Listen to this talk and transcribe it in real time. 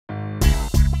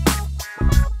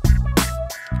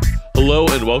Hello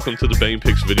and welcome to the Bang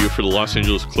Picks video for the Los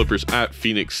Angeles Clippers at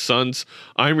Phoenix Suns.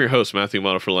 I'm your host, Matthew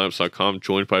Amato for Lamps.com,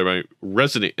 joined by my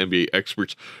resident NBA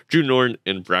experts, Drew Norton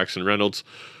and Braxton Reynolds.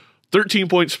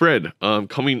 13-point spread.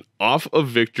 Coming off of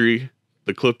victory,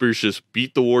 the Clippers just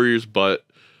beat the Warriors' butt.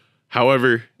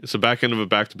 However, it's the back end of a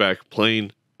back-to-back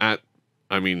playing at,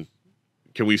 can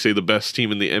we say the best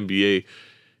team in the NBA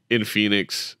in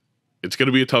Phoenix? It's going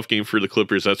to be a tough game for the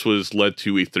Clippers. That's what has led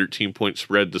to a 13-point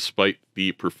spread despite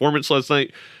the performance last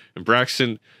night. And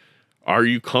Braxton, are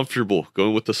you comfortable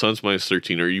going with the Suns minus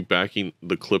 13? Are you backing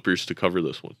the Clippers to cover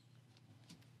this one?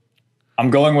 I'm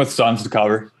going with Suns to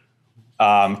cover.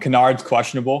 Kennard's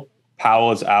questionable.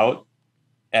 Powell is out.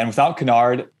 And without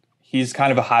Kennard, he's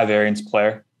kind of a high variance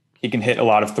player. He can hit a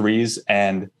lot of threes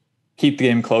and keep the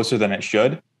game closer than it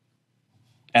should.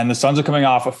 And the Suns are coming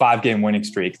off a 5-game winning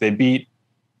streak. They beat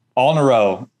all in a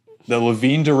row the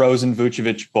Levine, DeRozan,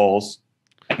 Vucevic Bulls,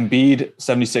 Embiid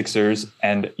 76ers,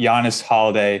 and Giannis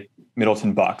Holiday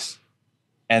Middleton Bucks.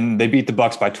 And they beat the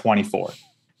Bucks by 24.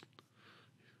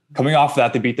 Coming off of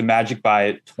that, they beat the Magic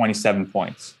by 27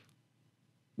 points.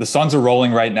 The Suns are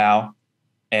rolling right now,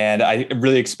 and I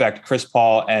really expect Chris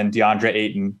Paul and DeAndre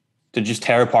Ayton to just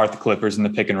tear apart the Clippers in the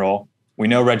pick and roll. We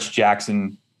know Reg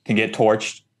Jackson can get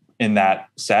torched in that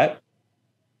set.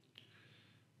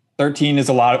 13 is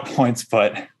a lot of points,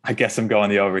 but I guess I'm going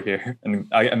the over here. And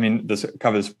this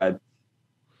cover the spread.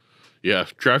 Yeah,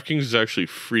 DraftKings is actually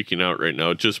freaking out right now.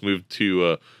 It just moved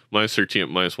to minus 13 at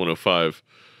minus 105.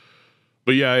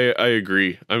 But yeah, I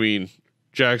agree.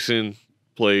 Jackson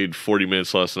played 40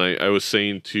 minutes last night. I was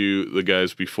saying to the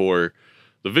guys before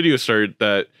the video started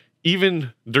that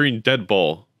even during dead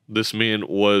ball, this man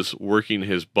was working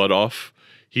his butt off.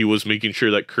 He was making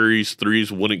sure that Curry's threes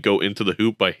wouldn't go into the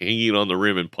hoop by hanging on the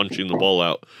rim and punching the ball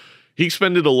out. He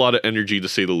expended a lot of energy, to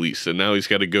say the least, and now he's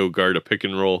got to go guard a pick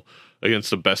and roll against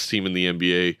the best team in the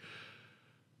NBA.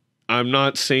 I'm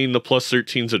not saying the plus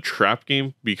 13 is a trap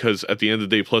game, because at the end of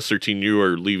the day, plus 13, you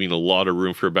are leaving a lot of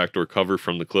room for a backdoor cover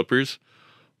from the Clippers.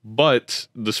 But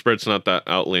the spread's not that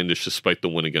outlandish despite the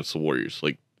win against the Warriors.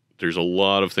 There's a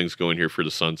lot of things going here for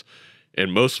the Suns.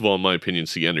 And most of all, in my opinion,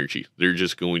 it's the energy. They're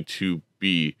just going to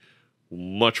be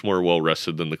much more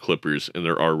well-rested than the Clippers, and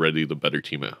they're already the better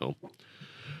team at home.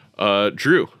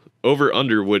 Drew,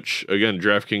 over-under, which, again,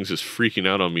 DraftKings is freaking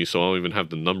out on me, so I don't even have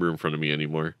the number in front of me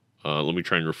anymore. Let me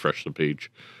try and refresh the page.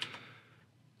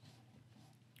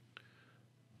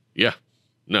 Yeah.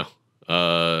 No.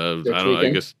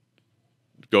 I guess.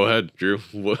 Go ahead, Drew.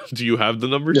 Do you have the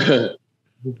number?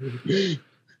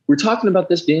 We're talking about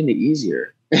this being the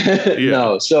easier. Yeah.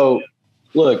 No. So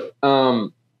look,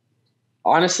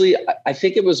 honestly, I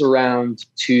think it was around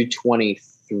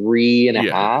 223 and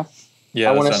a half. Yeah,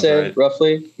 I want to say right.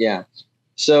 roughly. Yeah.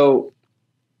 So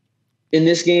in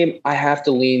this game, I have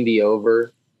to lean the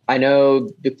over. I know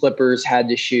the Clippers had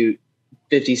to shoot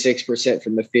 56%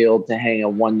 from the field to hang a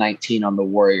 119 on the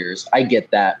Warriors. I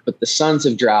get that, but the Suns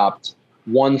have dropped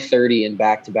 130 in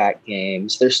back-to-back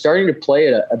games. They're starting to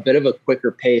play at a bit of a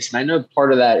quicker pace. And I know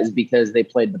part of that is because they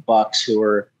played the Bucks, who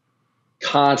are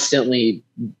constantly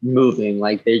moving.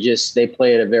 They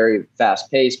play at a very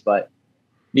fast pace, but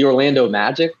the Orlando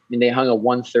Magic, they hung a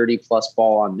 130 plus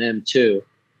ball on them too.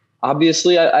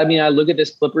 Obviously, I look at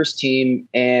this Clippers team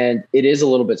and it is a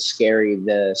little bit scary,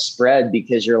 the spread,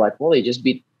 because you're like, well, they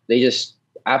just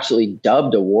absolutely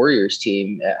dubbed a Warriors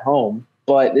team at home.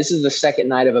 But this is the second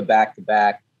night of a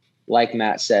back-to-back. Like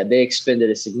Matt said, they expended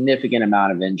a significant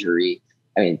amount of energy.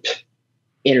 They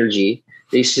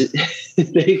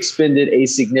expended a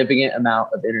significant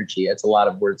amount of energy. That's a lot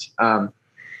of words.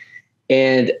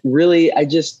 And really, I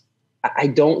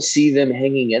don't see them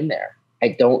hanging in there.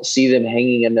 I don't see them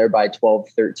hanging in there by 12,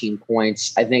 13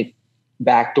 points. I think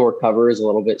backdoor cover is a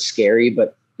little bit scary,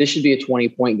 but this should be a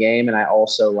 20-point game. And I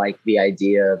also like the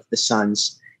idea of the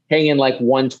Suns hanging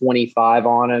 125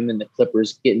 on them and the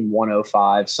Clippers getting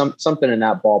 105, something in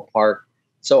that ballpark.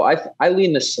 So I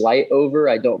lean the slight over.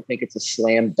 I don't think it's a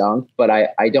slam dunk, but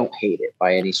I don't hate it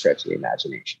by any stretch of the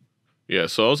imagination. Yeah,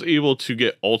 so I was able to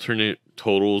get alternate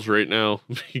totals right now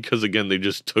because, again, they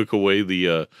just took away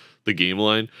the game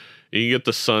line. And you get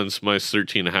the Suns minus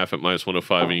 13.5 at minus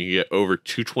 105, and you get over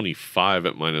 225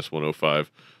 at minus 105.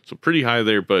 So pretty high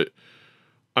there, but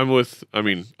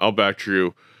I'll back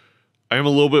Drew. I am a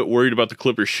little bit worried about the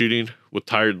Clippers shooting with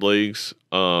tired legs.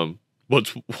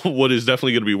 What is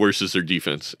definitely going to be worse is their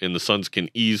defense, and the Suns can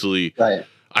easily. Right.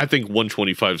 I think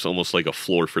 125 is almost like a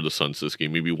floor for the Suns this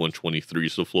game. Maybe 123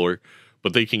 is the floor,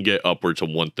 but they can get upwards of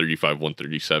 135,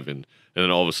 137, and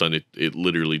then all of a sudden it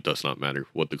literally does not matter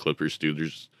what the Clippers do.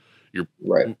 You're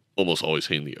right. almost always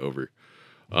hitting the over.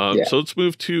 So let's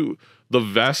move to the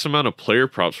vast amount of player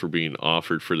props were being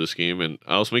offered for this game. And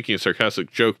I was making a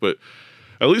sarcastic joke, but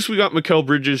at least we got Mikal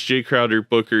Bridges, Jay Crowder,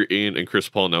 Booker, and Chris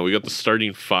Paul. Now we got the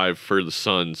starting 5 for the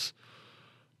Suns.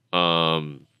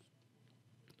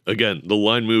 Again, the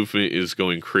line movement is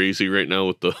going crazy right now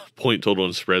with the point total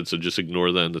and spread, so just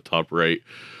ignore that in the top right.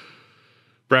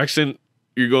 Braxton,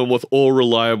 you're going with all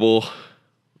reliable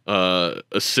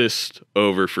assist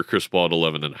over for Chris Paul at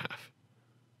 11.5.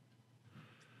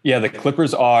 Yeah, the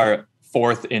Clippers are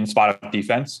 4th in spot-up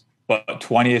defense, but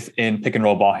 20th in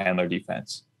pick-and-roll ball handler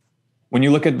defense. When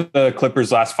you look at the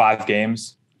Clippers' last 5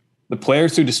 games, the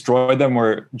players who destroyed them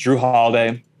were Drew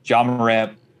Holiday, John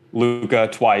Morant, Luka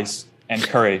twice, and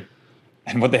Curry.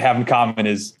 And what they have in common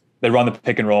is they run the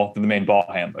pick and roll through the main ball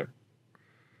handler.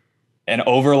 And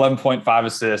over 11.5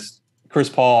 assists, Chris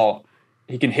Paul,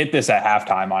 he can hit this at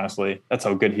halftime, honestly. That's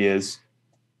how good he is.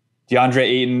 DeAndre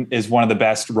Ayton is one of the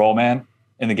best roll man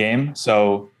in the game,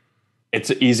 so it's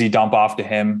an easy dump off to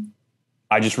him.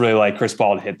 I just really like Chris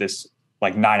Paul to hit this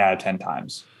like 9 out of 10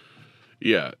 times.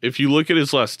 Yeah, if you look at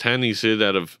his last 10, he's hit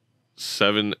out of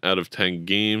 7 out of 10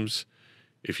 games.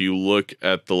 If you look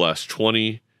at the last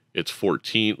 20, it's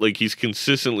 14. Like, he's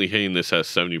consistently hitting this at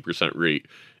 70% rate,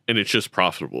 and it's just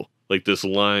profitable. Like, this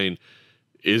line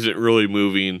isn't really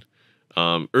moving.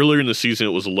 Earlier in the season,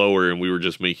 it was lower, and we were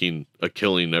just making a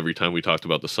killing every time we talked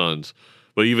about the Suns.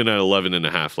 But even at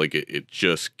 11.5, like, it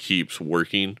just keeps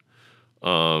working.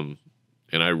 And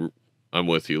I'm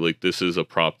with you. Like, this is a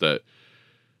prop that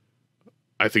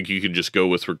I think you can just go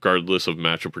with regardless of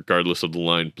matchup, regardless of the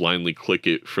line, blindly click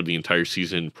it for the entire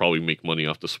season, probably make money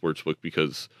off the sportsbook,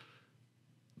 because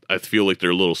I feel like they're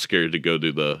a little scared to go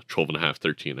to the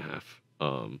 12.5,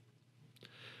 13.5.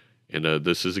 And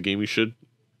this is a game you should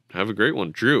have a great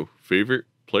one. Drew, favorite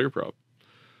player prop?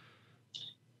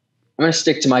 I'm going to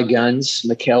stick to my guns.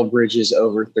 Mikal Bridges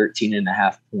over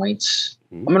 13.5 points.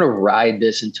 I'm going to ride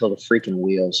this until the freaking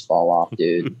wheels fall off,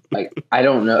 dude. Like, I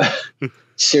don't know.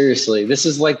 Seriously, this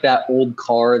is like that old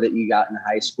car that you got in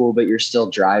high school, but you're still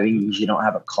driving because you don't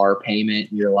have a car payment.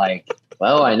 You're like,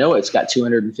 well, I know it's got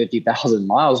 250,000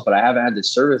 miles, but I haven't had to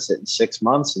service it in 6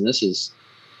 months. And it's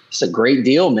a great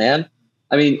deal, man.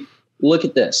 I mean, look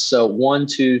at this. So 1,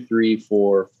 2, 3,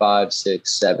 4, 5,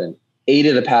 6, 7, 8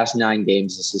 of the past 9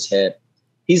 games this has hit.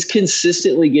 He's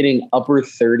consistently getting upper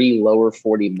 30, lower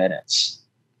 40 minutes.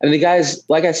 I mean, the guy's,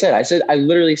 like I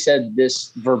literally said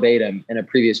this verbatim in a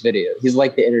previous video. He's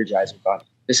like the Energizer Bunny.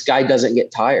 This guy doesn't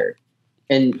get tired.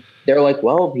 And they're like,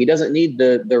 well, he doesn't need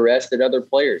the rest that other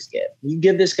players get. You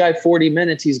give this guy 40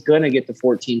 minutes, he's going to get to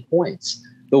 14 points.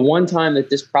 The one time that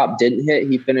this prop didn't hit,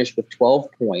 he finished with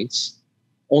 12 points,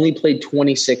 only played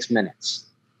 26 minutes.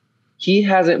 He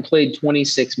hasn't played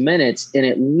 26 minutes in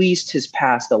at least his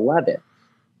past 11,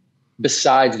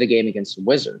 besides the game against the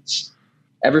Wizards.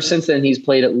 Ever since then, he's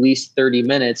played at least 30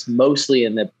 minutes, mostly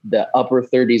in the upper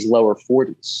 30s, lower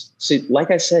 40s. So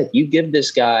like I said, you give this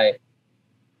guy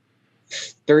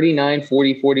 39,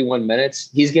 40, 41 minutes,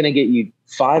 he's going to get you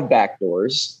 5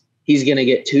 backdoors. He's going to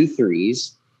get 2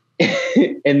 threes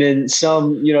and then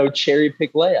some, cherry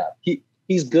pick layup.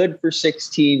 He's good for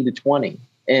 16 to 20.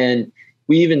 And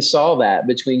we even saw that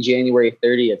between January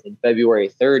 30th and February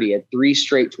 30th, 3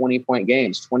 straight 20-point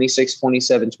games, 26,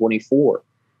 27, 24.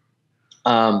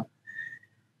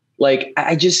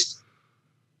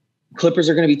 Clippers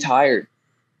are going to be tired.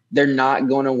 They're not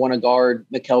going to want to guard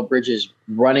Mikal Bridges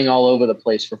running all over the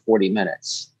place for 40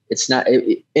 minutes. It's not,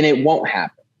 and it won't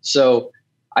happen. So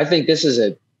I think this is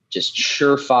a just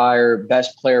surefire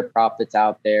best player prop that's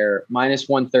out there. Minus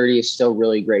 130 is still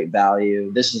really great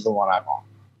value. This is the one I'm on.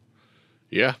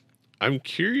 Yeah. I'm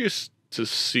curious to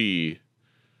see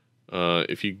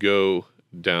if you go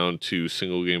down to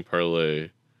single game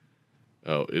parlay.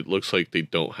 Oh, it looks like they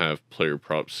don't have player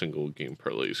prop single game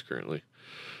parlays currently.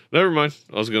 Never mind.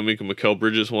 I was going to make a Mikal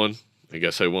Bridges one. I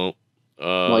guess I won't.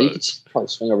 Well, you could probably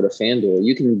swing over to FanDuel.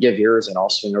 You can give yours and I'll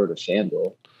swing over to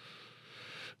FanDuel.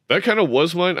 That kind of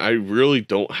was mine. I really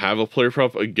don't have a player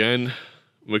prop. Again,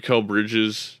 Mikal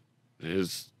Bridges,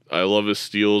 I love his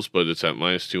steals, but it's at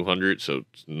minus 200, so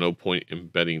no point in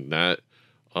betting that.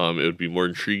 It would be more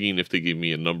intriguing if they gave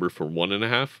me a number for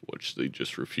 1.5, which they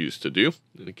just refused to do.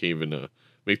 And they can't even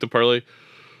make the parlay.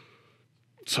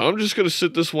 So I'm just going to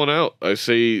sit this one out. I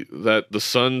say that the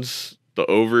Suns, the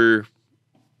over,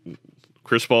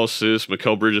 Chris Paul assists,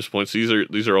 Mikal Bridges points, these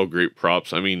are all great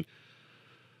props. I mean,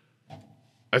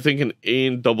 I think an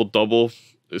Ain double-double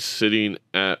is sitting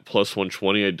at plus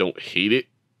 120. I don't hate it.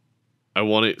 I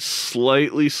want it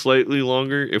slightly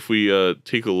longer. If we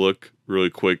take a look really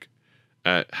quick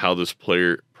at how this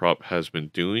player prop has been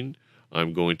doing,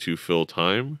 I'm going to fill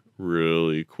time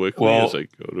really quickly Well, as I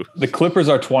go to the Clippers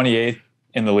are 28th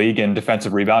in the league in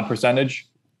defensive rebound percentage.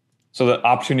 So the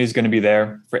opportunity is going to be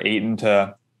there for Ayton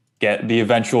to get the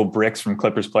eventual bricks from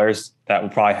Clippers players. That will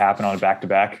probably happen on a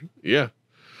back-to-back. Yeah.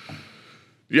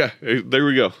 Yeah, there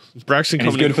we go. Braxton And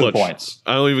he's coming in good for the clutch. points.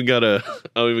 I don't even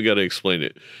gotta explain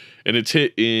it. And it's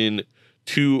hit in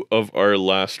 2 of our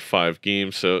last 5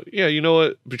 games. So yeah, you know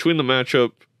what? Between the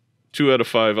matchup, 2 out of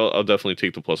 5, I'll definitely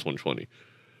take the plus 120.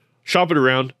 Shop it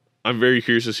around. I'm very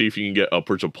curious to see if you can get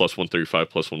upwards of plus 135,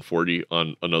 plus 140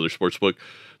 on another sports book.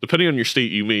 Depending on your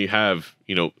state, you may have,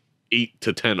 8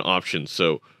 to 10 options.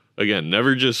 So again,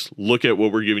 never just look at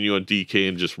what we're giving you on DK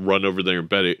and just run over there and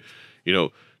bet it.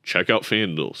 Check out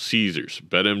FanDuel, Caesars,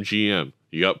 BetMGM.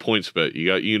 You got PointsBet, you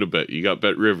got Unibet, you got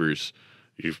BetRivers.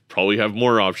 You probably have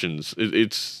more options.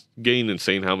 It's getting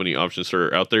insane how many options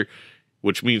are out there,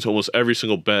 which means almost every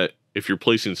single bet, if you're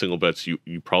placing single bets, you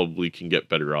probably can get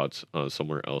better odds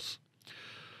somewhere else.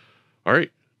 All right.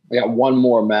 I got one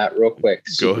more, Matt, real quick.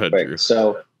 Go ahead, quick. Drew.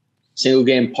 So, single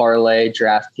game parlay,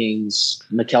 DraftKings,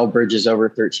 Mikal Bridges over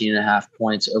 13.5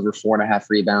 points, over 4.5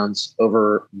 rebounds,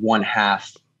 over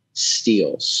 1/2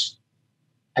 steals.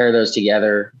 Pair those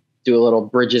together, do a little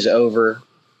Bridges over,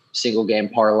 single game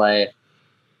parlay.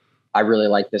 I really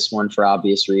like this one for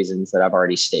obvious reasons that I've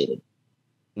already stated.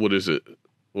 What is it?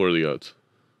 What are the odds?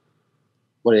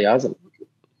 What are the odds?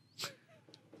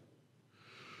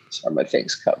 Sorry, my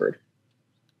thing's covered.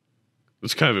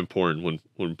 It's kind of important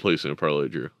when placing a parlay,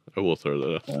 Drew. I will throw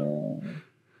that out.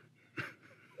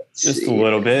 Just a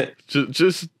little bit.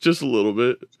 Just a little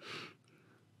bit.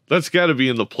 That's got to be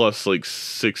in the plus like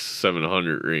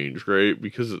 600-700 range, right?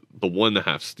 Because the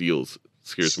 1.5 steals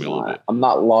scares me a little bit. I'm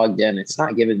not logged in. It's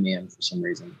not giving me in for some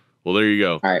reason. Well, there you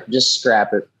go. All right, just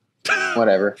scrap it.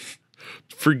 Whatever.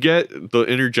 Forget the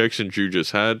interjection Drew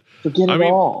just had. Forget it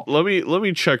all. Let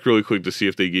me check really quick to see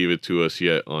if they gave it to us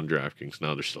yet on DraftKings.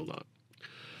 No, they're still not.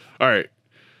 All right.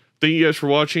 Thank you guys for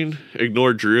watching.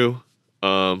 Ignore Drew,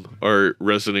 our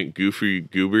resident goofy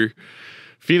goober.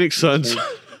 Phoenix Suns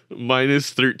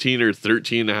minus 13 or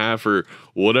 13.5 or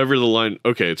whatever the line.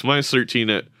 Okay, it's minus 13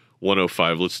 at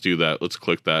 105. Let's do that. Let's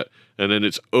click that. And then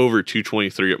it's over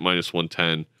 223 at minus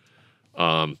 110.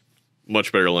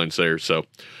 Much better lines there. So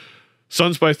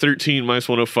Suns by 13, minus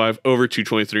 105, over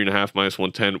 223.5, minus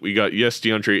 110. We got,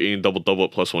 DeAndre Ayton double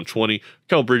at plus 120.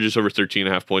 Mikal Bridges over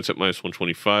 13.5 points at minus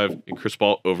 125. And Chris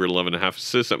Paul over 11.5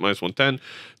 assists at minus 110.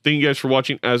 Thank you guys for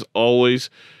watching. As always,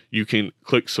 you can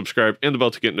click subscribe and the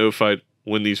bell to get notified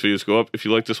when these videos go up. If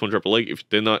you like this one, drop a like. If you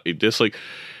did not, a dislike.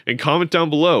 And comment down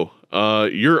below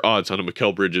your odds on a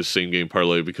Mikal Bridges same game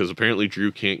parlay, because apparently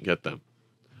Drew can't get them.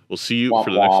 We'll see you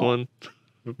for the next one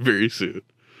very soon.